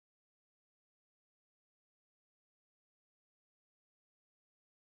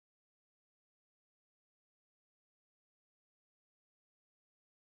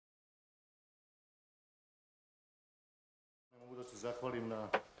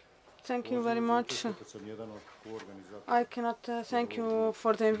Thank you very much. I cannot thank you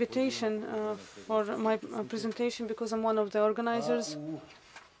for the invitation for my presentation because I'm one of the organizers.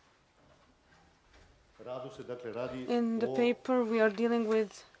 In the paper, we are dealing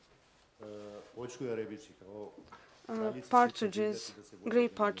with partridges, gray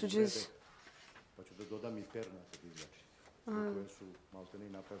partridges.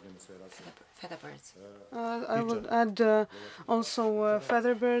 Featherbirds. I will add also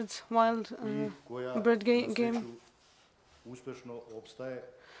featherbirds, wild bird game,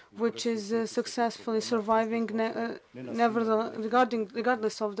 which is successfully surviving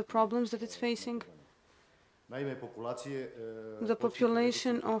regardless of the problems that it's facing. The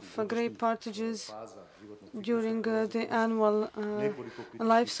population of gray partridges during the annual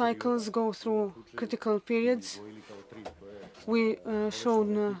life cycles go through critical periods. We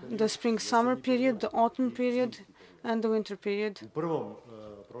showed the spring-summer period, the autumn period, and the winter period.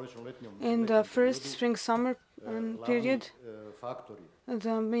 In the first spring-summer period,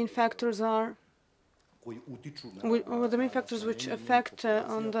 the main factors are the main factors which affect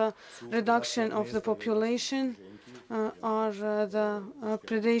on the reduction of the population are the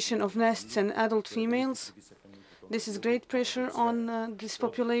predation of nests and adult females. This is great pressure on this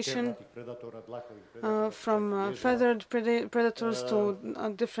population, from feathered predators to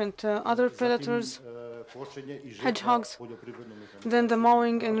different other predators, hedgehogs. Then the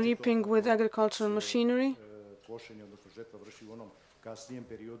mowing and reaping with agricultural machinery.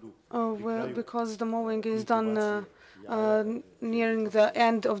 Because the mowing is done nearing the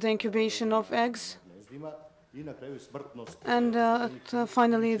end of the incubation of eggs. And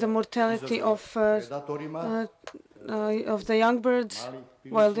finally, the mortality of the young birds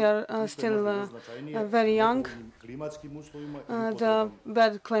while they are still very young, the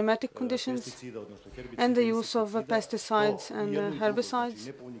bad climatic conditions, and the use of pesticides and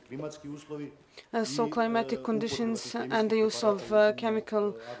herbicides. So climatic conditions and the use of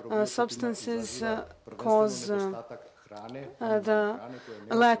chemical substances cause the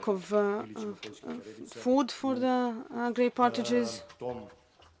lack of food for the gray partridges.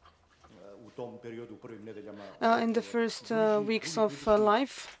 In the first weeks of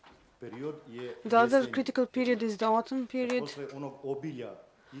life. The other critical period is the autumn period.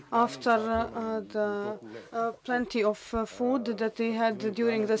 After the plenty of food that they had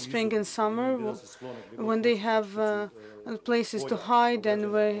during the spring and summer, when they have places to hide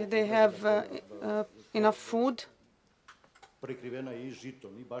and where they have enough food,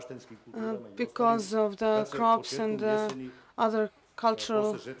 because of the crops and other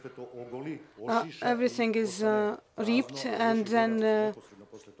cultural, everything is reaped, and then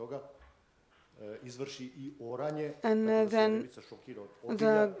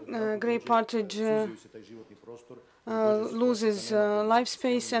the gray partridge loses life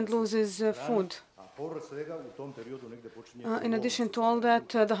space and loses food. In addition to all that,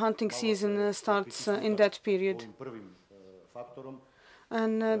 the hunting season starts in that period.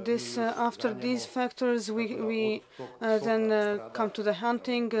 And after these factors, we then come to the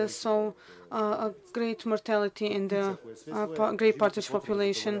hunting, so a great mortality in the gray partridge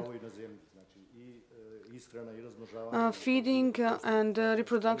population. Feeding and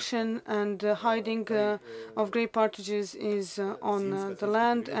reproduction and hiding of gray partridges is on the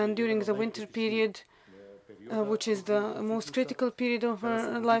land, and during the winter period, which is the most critical period of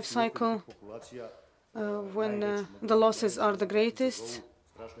our life cycle, when the losses are the greatest.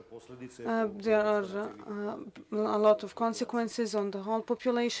 There are a lot of consequences on the whole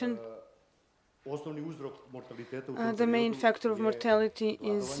population. The main factor of mortality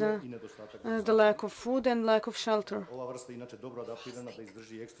is the lack of food and lack of shelter.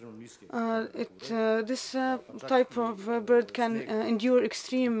 This type of bird can endure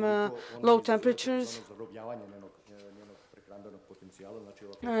extreme low temperatures.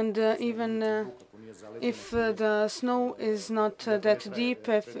 And even if the snow is not that deep,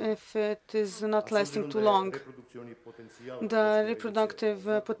 if it is not lasting too long, the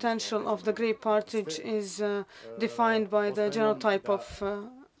reproductive potential of the gray partridge is defined by the genotype of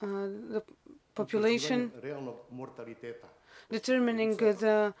the population. Determining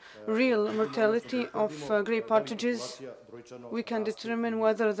the real mortality of gray partridges, we can determine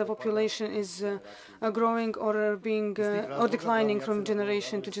whether the population is growing or declining from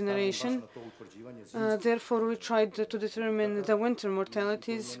generation to generation. Therefore, we tried to determine the winter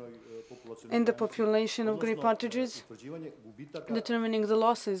mortalities in the population of gray partridges, determining the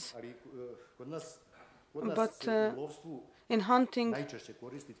losses. But In hunting,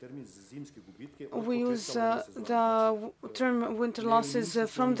 we use the term winter losses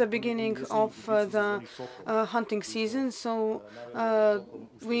from the beginning of the hunting season, so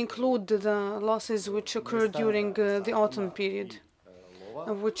we include the losses which occur during the autumn period,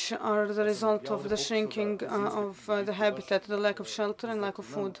 which are the result of the shrinking of the habitat, the lack of shelter and lack of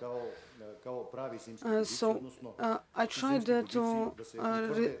food. I tried to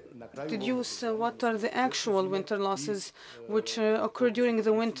deduce what are the actual winter losses which occur during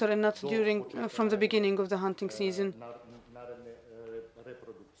the winter and not during from the beginning of the hunting season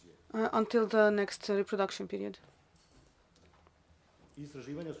until the next reproduction period.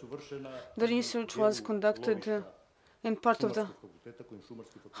 The research was conducted in part of the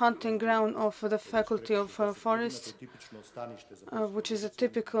hunting ground of the Faculty of Forests, which is a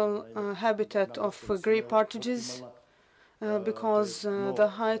typical habitat of gray partridges, because the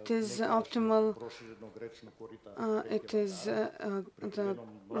height is optimal. It is the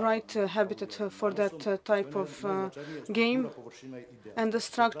right habitat for that type of game, and the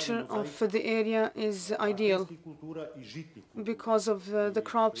structure of the area is ideal because of the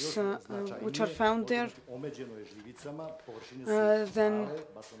crops which are found there. Then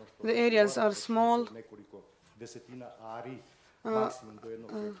the areas are small,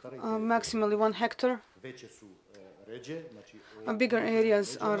 maximally 1 hectare. Bigger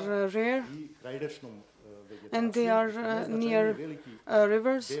areas are rare, and they are near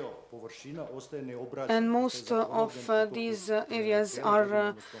rivers, and most of these areas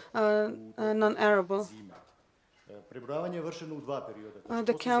are non-arable.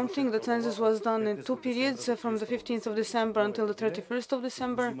 The counting, the census was done in 2 periods, from the 15th of December until the 31st of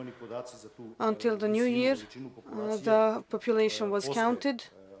December. Until the new year, the population was counted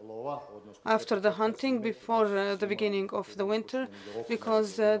after the hunting, before the beginning of the winter,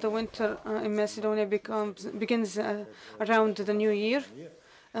 because the winter in Macedonia begins around the new year,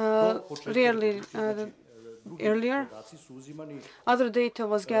 rarely earlier. Other data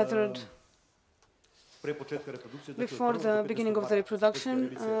was gathered before the beginning of the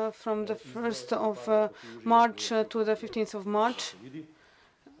reproduction, from the 1st of March to the 15th of March,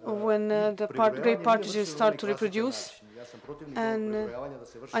 when the gray partridges start to reproduce. And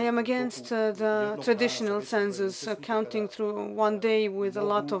I am against the traditional census, counting through 1 day with a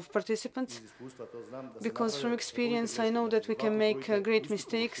lot of participants, because from experience I know that we can make great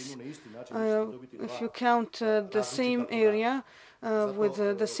mistakes. If you count the same area with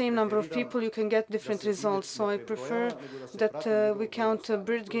the same number of people, you can get different results. So I prefer that we count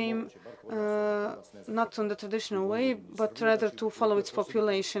bird game not on the traditional way, but rather to follow its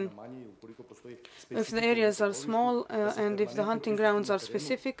population. If the areas are small and if the hunting grounds are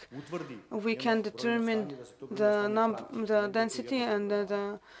specific, we can determine the density and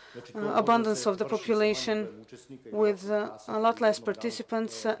the abundance of the population with a lot less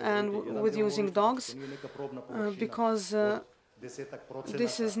participants and with using dogs, because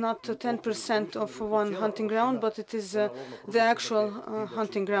this is not 10% of one hunting ground, but it is the actual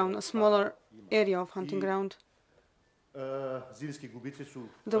hunting ground, a smaller area of hunting ground.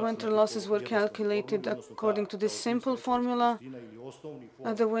 The winter losses were calculated according to this simple formula.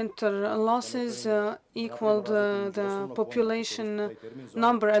 The winter losses equaled the population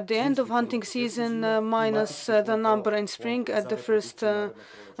number at the end of hunting season minus the number in spring at the first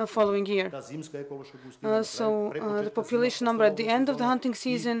following year. So the population number at the end of the hunting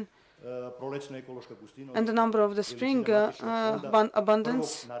season and the number of the spring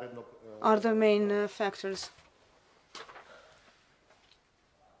abundance are the main factors.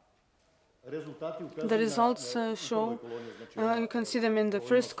 The results show, you can see them in the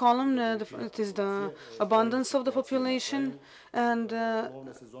first column, it is the abundance of the population, and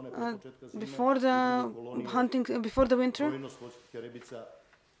before the winter,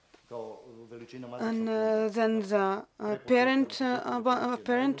 and then the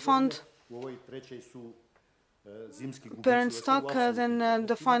parent fund, parent stock, then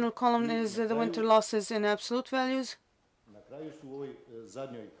the final column is the winter losses in absolute values.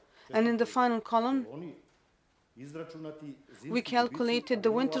 And in the final column, we calculated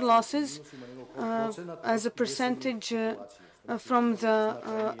the winter losses as a percentage from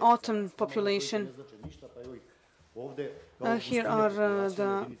the autumn population. Here are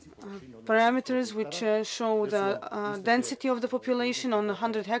the parameters which show the density of the population on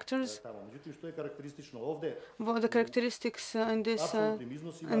 100 hectares. The characteristics in this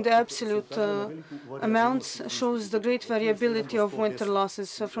and the absolute amounts shows the great variability of winter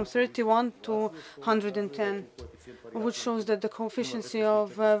losses, from 31 to 110, which shows that the coefficient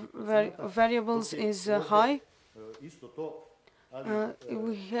of variables is high.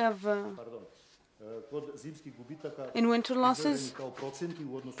 We have In winter losses,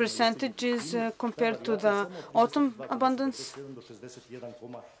 percentages compared to the autumn abundance, the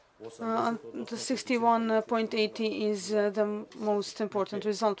 61.80 is the most important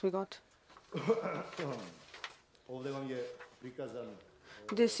result we got.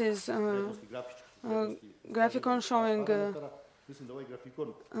 This is a graphicon showing the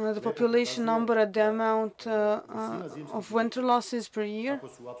population number at the amount of winter losses per year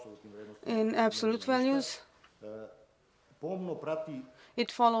in absolute values.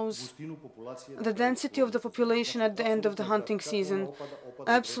 It follows the density of the population at the end of the hunting season.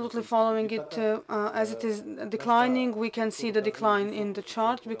 Absolutely following it as it is declining, we can see the decline in the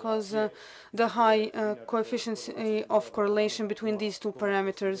chart because the high coefficient of correlation between these two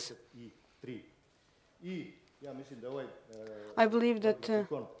parameters. I believe that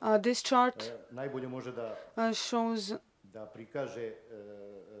this chart shows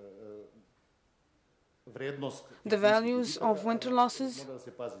the values of winter losses,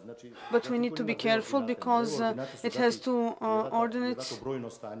 but we need to be careful because it has two ordinates.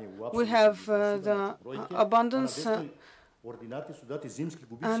 We have the abundance, and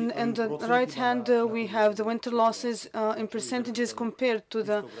on the right hand we have the winter losses in percentages compared to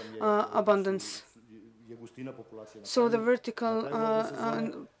the abundance. So the vertical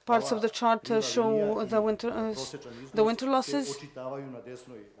parts of the chart show the winter losses,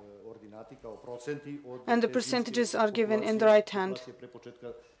 and the percentages are given in the right hand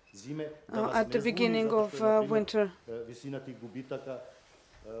at the beginning of winter.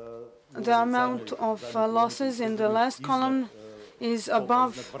 The amount of losses in the last column is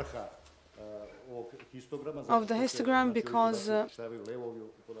above of the histogram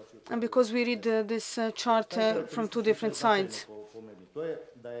because we read this chart from two different sides.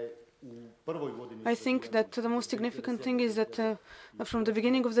 I think that the most significant thing is that from the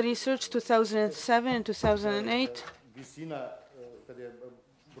beginning of the research, 2007 and 2008,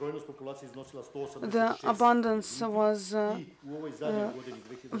 the abundance was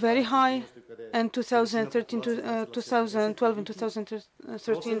very high, and 2013 to 2012 and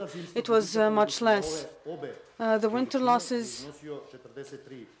 2013 it was much less. The winter losses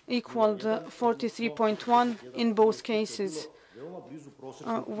equaled 43.1 in both cases,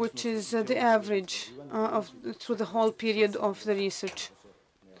 which is the average through the whole period of the research.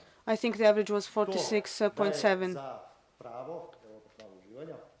 I think the average was 46.7.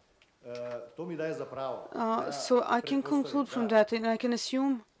 So I can conclude from that, and I can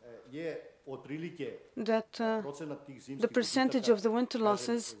assume that the percentage of the winter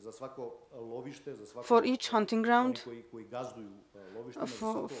losses for each hunting ground,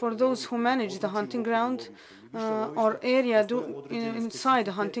 for those who manage the hunting ground or area inside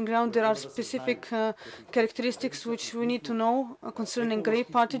the hunting ground, there are specific characteristics which we need to know concerning grey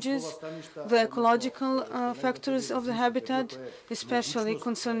partages, the ecological factors of the habitat, especially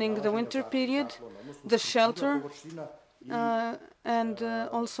concerning the winter period, the shelter, and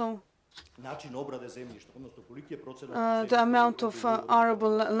also the amount of arable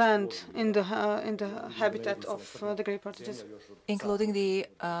land in the habitat of the grey partages, including the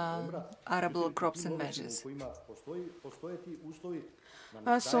arable crops and measures.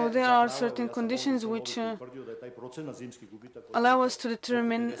 So there are certain conditions which allow us to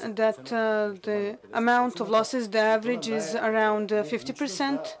determine that the amount of losses, the average, is around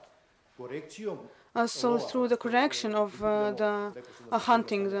 50%. So through the correction of the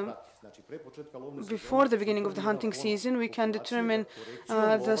hunting, before the beginning of the hunting season, we can determine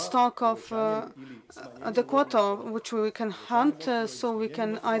the stock of the quota which we can hunt, so we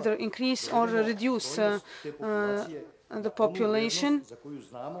can either increase or reduce the population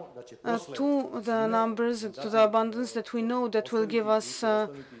to the numbers, to the abundance that we know that will give us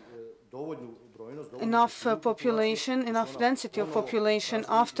enough population, enough density of population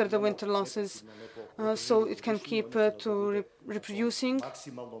after the winter losses, so it can keep to reproducing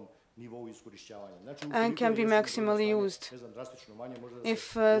and can be maximally used.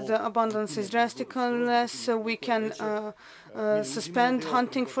 If the abundance is drastically less, we can suspend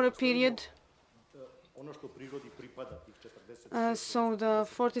hunting for a period. So the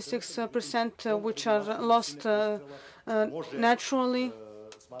 46% which are lost naturally,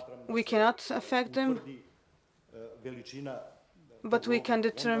 we cannot affect them, but we can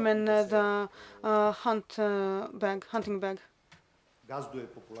determine the hunting bag,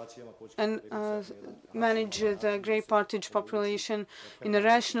 and manage the grey partridge population in a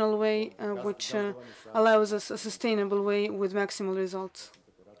rational way, which allows us a sustainable way with maximal results.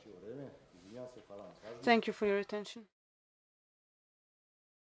 Thank you for your attention.